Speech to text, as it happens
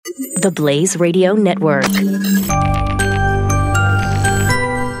TheBlaze Radio Network.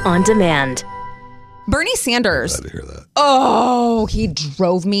 On demand. Bernie Sanders. Glad to hear that. Oh, he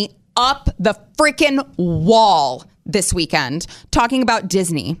drove me up the freaking wall this weekend talking about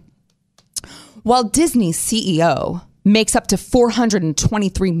Disney. While Disney's CEO makes up to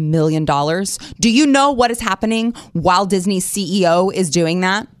 $423 million, do you know what is happening while Disney's CEO is doing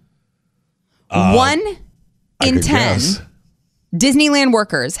that? 1 in 10 guess. Disneyland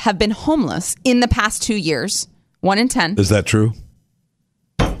workers have been homeless in the past 2 years. 1 in 10. Is that true?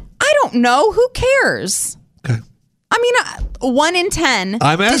 I don't know. Who cares? Okay. I mean, 1 in 10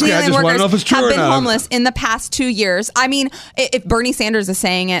 I'm asking. Disneyland I just want to know if it's true have or been not. homeless in the past 2 years. I mean, if Bernie Sanders is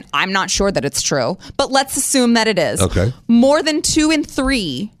saying it, I'm not sure that it's true. But let's assume that it is. Okay. More than 2 in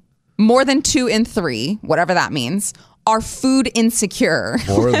 3, whatever that means, are food insecure.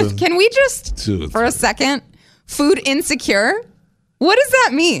 More than Can we just, 2 in for a 3. second, food insecure? What does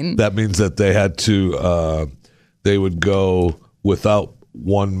that mean? That means that they had to, they would go without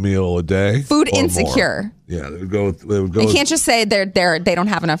one meal a day. Food or insecure. more. Yeah, they would go. You can't just say they don't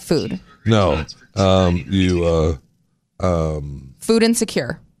have enough food. No, Food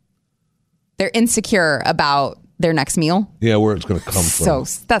insecure. They're insecure about their next meal. Yeah, where it's going to come from. So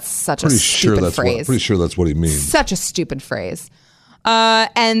that's such a stupid phrase. Pretty sure that's what he means. Such a stupid phrase.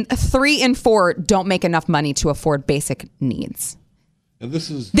 And 3 in 4 don't make enough money to afford basic needs. And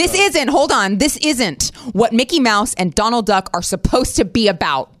this isn't what Mickey Mouse and Donald Duck are supposed to be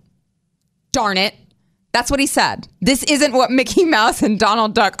about. Darn it. That's what he said. This isn't what Mickey Mouse and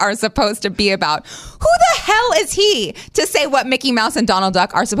Donald Duck are supposed to be about. Who the hell is he to say what Mickey Mouse and Donald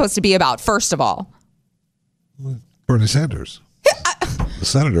Duck are supposed to be about, first of all? Bernie Sanders, the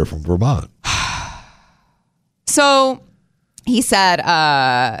senator from Vermont. So he said,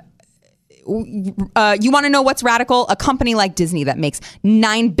 you want to know what's radical? A company like Disney that makes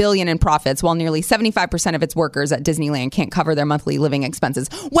 $9 billion in profits while nearly 75% of its workers at Disneyland can't cover their monthly living expenses.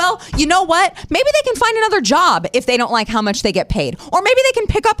 Well, you know what? Maybe they can find another job if they don't like how much they get paid. Or maybe they can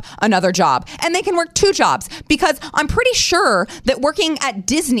pick up another job and they can work 2 jobs, because I'm pretty sure that working at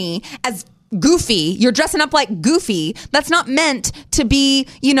Disney as Goofy, you're dressing up like Goofy. That's not meant to be,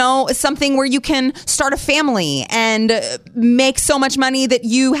 something where you can start a family and make so much money that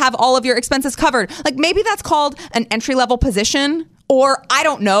you have all of your expenses covered. Like, maybe that's called an entry-level position, or I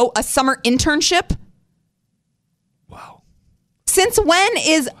don't know, a summer internship. Wow. Since when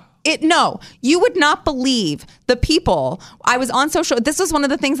is it? No, you would not believe the people. This was one of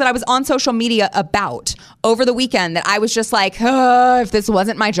the things that I was on social media about over the weekend, that I was just like, if this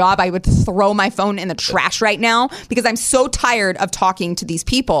wasn't my job, I would throw my phone in the trash right now, because I'm so tired of talking to these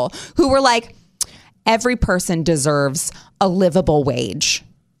people who were like, every person deserves a livable wage.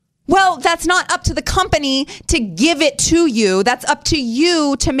 Well, that's not up to the company to give it to you. That's up to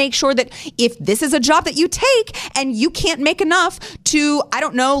you to make sure that if this is a job that you take and you can't make enough to,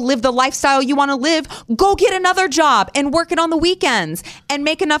 live the lifestyle you want to live, go get another job and work it on the weekends and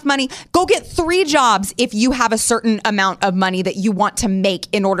make enough money. Go get 3 jobs if you have a certain amount of money that you want to make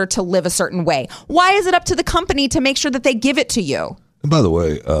in order to live a certain way. Why is it up to the company to make sure that they give it to you? And by the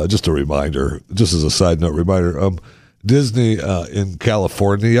way, just a reminder, just as a side note reminder, Disney in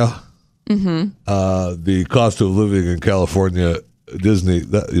California, the cost of living in California, Disney,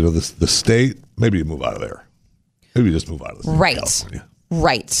 the state, maybe you move out of there. Maybe you just move out of California.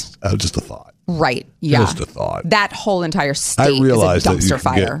 Right. Just a thought. Right. Yeah. Just a thought. That whole entire state is a dumpster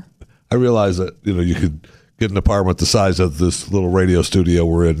fire. I realize that you could get an apartment the size of this little radio studio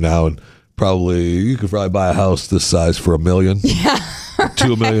we're in now, and you could probably buy a house this size for $1 million. Yeah.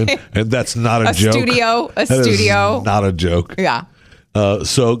 $2 million, and that's not a joke. A studio. Is not a joke. Yeah.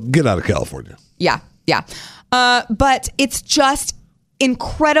 So get out of California. Yeah. But it's just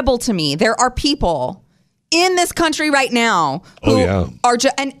incredible to me. There are people in this country right now who are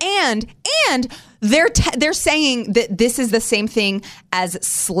just and they're saying that this is the same thing as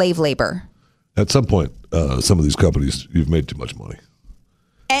slave labor. At some point, some of these companies, you've made too much money.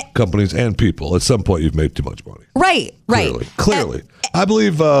 Companies and people, at some point, you've made too much money. Right. Clearly. I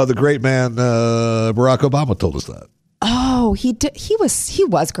believe the great man Barack Obama told us that. Oh, he did. He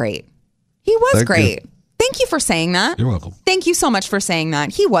was great. He was great. Thank you for saying that. You're welcome. Thank you so much for saying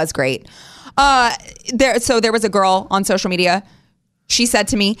that. He was great. There was a girl on social media. She said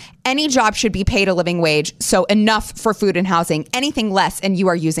to me, any job should be paid a living wage, so enough for food and housing. Anything less and you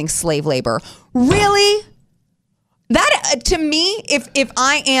are using slave labor. Really? That, to me, if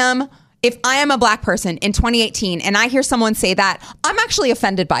I am a black person in 2018 and I hear someone say that, I'm actually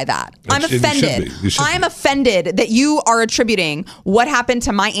offended by that. I'm offended. I'm offended that you are attributing what happened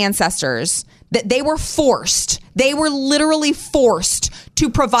to my ancestors that they were literally forced to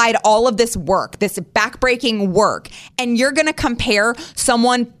provide all of this work, this backbreaking work. And you're going to compare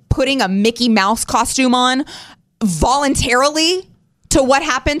someone putting a Mickey Mouse costume on voluntarily to what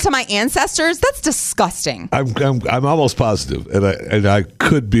happened to my ancestors? That's disgusting. I'm almost positive, and I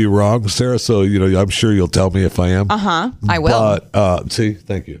could be wrong, Sarah. So I'm sure you'll tell me if I am. I will. But see,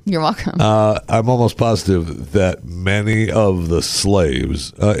 thank you. You're welcome. I'm almost positive that many of the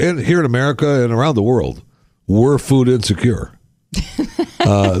slaves here in America and around the world were food insecure.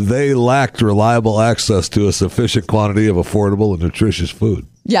 They lacked reliable access to a sufficient quantity of affordable and nutritious food.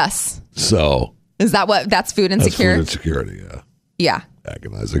 Yes. So is that's food insecure? That's food insecurity. Yeah. Yeah.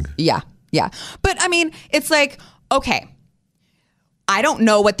 Agonizing. Yeah. But I mean, it's like, okay, I don't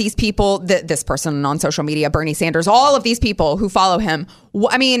know what these people, this person on social media, Bernie Sanders, all of these people who follow him.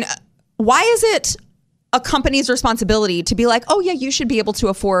 I mean, why is it a company's responsibility to be like, oh yeah, you should be able to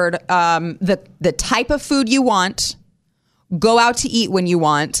afford the type of food you want, go out to eat when you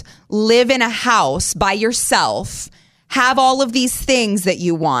want, live in a house by yourself, have all of these things that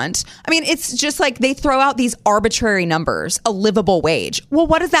you want. I mean, it's just like they throw out these arbitrary numbers, a livable wage. Well,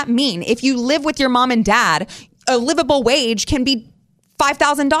 what does that mean? If you live with your mom and dad, a livable wage can be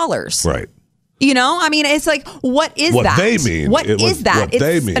 $5,000. Right. I mean, it's like, what is what that? They mean, what is that? What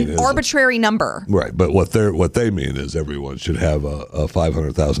they mean an is arbitrary number. Right. But what they mean is everyone should have a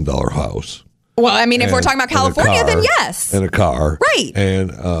 $500,000 house. Well, I mean, if we're talking about California, then yes. And a car. Right.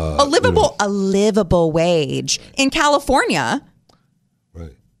 And a livable wage in California.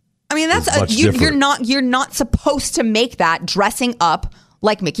 Right. I mean, that's you're not supposed to make that dressing up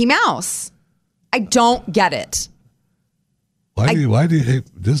like Mickey Mouse. I don't get it. Why do you hate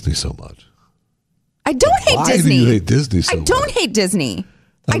Disney so much? I don't hate Disney. Why do you hate Disney so much? I don't hate Disney.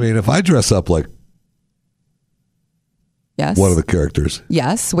 I mean, if I dress up like one of the characters.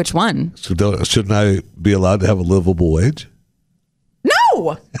 Yes. Which one? Shouldn't I be allowed to have a livable wage?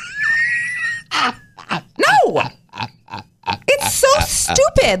 No. No. It's so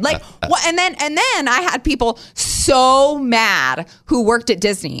stupid. Like what? And then I had people so mad who worked at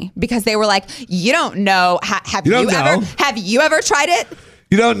Disney because they were like, "You don't know. Have you ever tried it?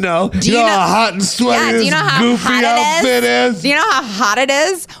 You don't know. Do you know how hot and sweaty this goofy outfit is? Do you know how hot it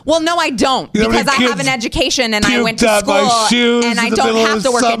is? Well, no, I don't, because I have an education and I went to school and I don't have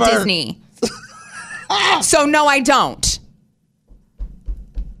to work at Disney. So no, I don't.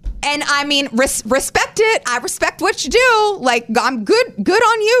 And I mean, respect it. I respect what you do. Like, I'm good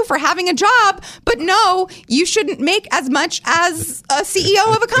on you for having a job. But no, you shouldn't make as much as a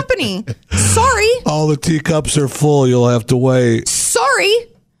CEO of a company. Sorry. All the teacups are full. You'll have to wait. Sorry.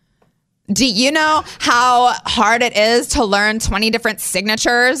 Do you know how hard it is to learn 20 different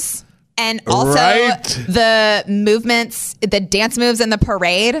signatures? And also the movements, the dance moves in the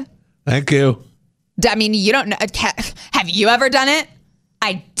parade? Thank you. I mean, you don't know. Have you ever done it?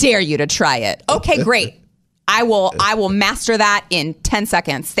 I dare you to try it. Okay, great. I will master that in 10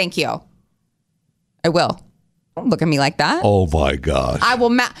 seconds. Thank you. I will. Don't look at me like that. Oh my gosh. I will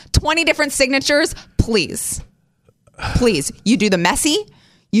 20 different signatures, please. Please. You do the messy,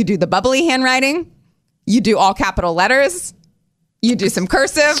 you do the bubbly handwriting, you do all capital letters, you do some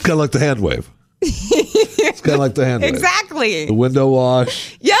cursive. It's kind of like the hand wave. It's kind of like the hand wave. Exactly. The window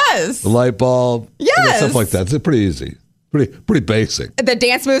wash. Yes. The light bulb. Yes. Stuff like that. It's pretty easy. Pretty basic. The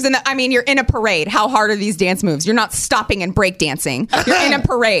dance moves you're in a parade. How hard are these dance moves? You're not stopping and break dancing. You're in a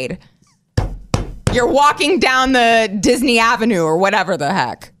parade. You're walking down the Disney Avenue or whatever the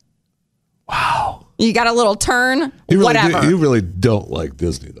heck. Wow. You got a little turn. Whatever. You really don't like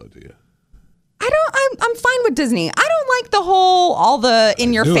Disney though, do you? I'm fine with Disney. I don't like the whole all the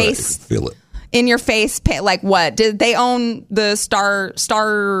in your face. I can feel it. In your face, like what? Did they own the Star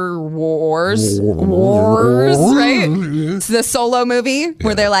Wars, right? It's the Solo movie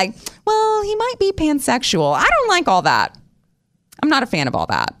where they're like, well, he might be pansexual. I don't like all that. I'm not a fan of all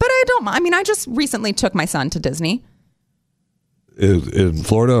that, but I mean, I just recently took my son to Disney. In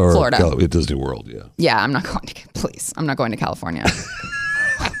Florida or Florida. At Disney World, yeah. Yeah, I'm not going to California.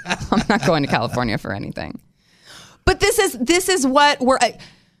 I'm not going to California for anything. But this is what we're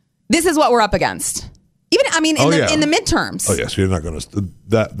up against. Even, I mean, in the midterms. Oh, yes. You're not going to.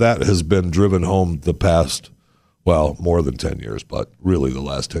 That has been driven home the past, well, more than 10 years, but really the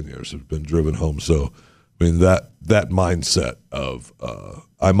last 10 years have been driven home. So, I mean, that mindset of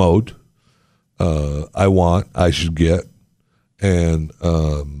I'm owed, I want, I should get, and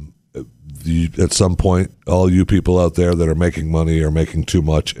at some point, all you people out there that are making money are making too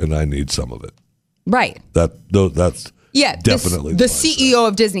much, and I need some of it. Right. Yeah, definitely the CEO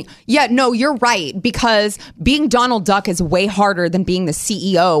of Disney. Yeah, no, you're right, because being Donald Duck is way harder than being the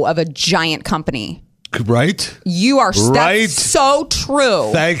CEO of a giant company. Right? You are right. That's so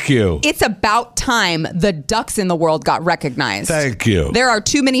true. Thank you. It's about time the ducks in the world got recognized. Thank you. There are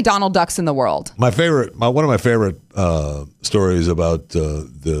too many Donald Ducks in the world. One of my favorite stories about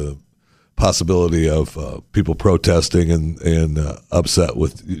the possibility of people protesting and upset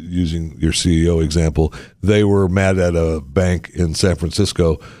with using your CEO example. They were mad at a bank in San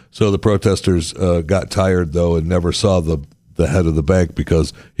Francisco, so the protesters got tired though and never saw the head of the bank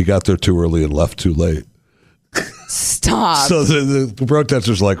because he got there too early and left too late. Stop. So the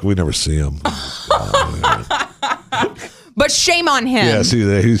protesters like, we never see him. But shame on him. Yeah,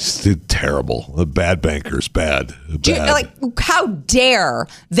 see, he's terrible. A bad banker's bad. How dare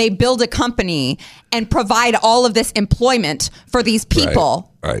they build a company and provide all of this employment for these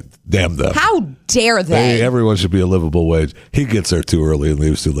people? Right. Damn them. How dare they? Everyone should be a livable wage. He gets there too early and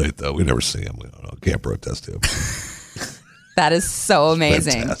leaves too late, though. We never see him. We don't know. Can't protest him. That is so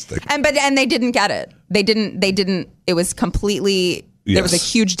amazing. Fantastic. And they didn't get it. They didn't. It was completely. Yes. There was a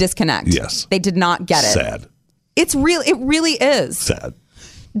huge disconnect. Yes. They did not get it. Sad. It really is. Sad.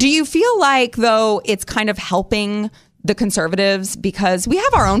 Do you feel like, though, it's kind of helping the conservatives because we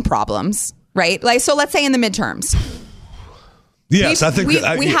have our own problems, right? Like, so let's say in the midterms. Yes, I think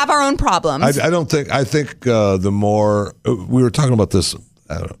we have our own problems. I think the more we were talking about this,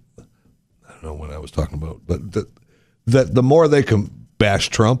 I don't know what I was talking about, but that the more they can bash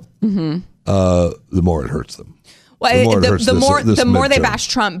Trump, the more it hurts them. Well, the more they bash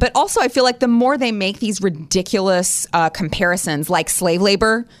Trump, but also I feel like the more they make these ridiculous comparisons, like slave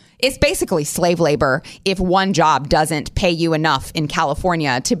labor. It's basically slave labor if one job doesn't pay you enough in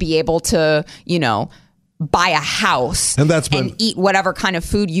California to be able to, buy a house and eat whatever kind of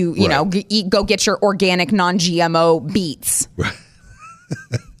food you eat. Go get your organic, non-GMO beets.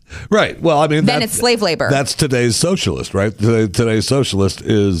 Right. Well, I mean, then it's slave labor. That's today's socialist, right? Today's socialist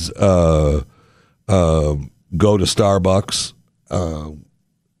is go to Starbucks,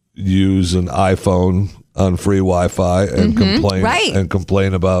 use an iPhone on free Wi-Fi, and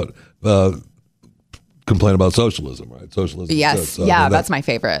complain about socialism, right? Socialism. Yes, so, that's my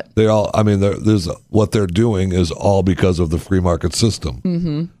favorite. They all. I mean, there's what they're doing is all because of the free market system.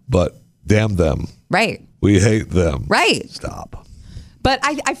 Mm-hmm. But damn them. Right. We hate them. Right. Stop. But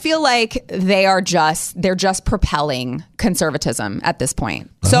I feel like they're just propelling conservatism at this point.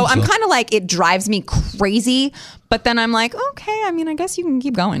 So I'm kind of like, it drives me crazy. But then I'm like, okay, I mean, I guess you can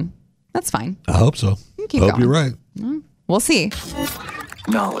keep going. That's fine. I hope so. You keep going. You're right. We'll see.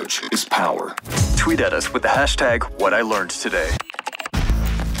 Knowledge is power. Tweet at us with the hashtag #WhatILearnedToday.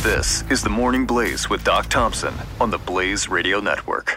 This is the Morning Blaze with Doc Thompson on the Blaze Radio Network.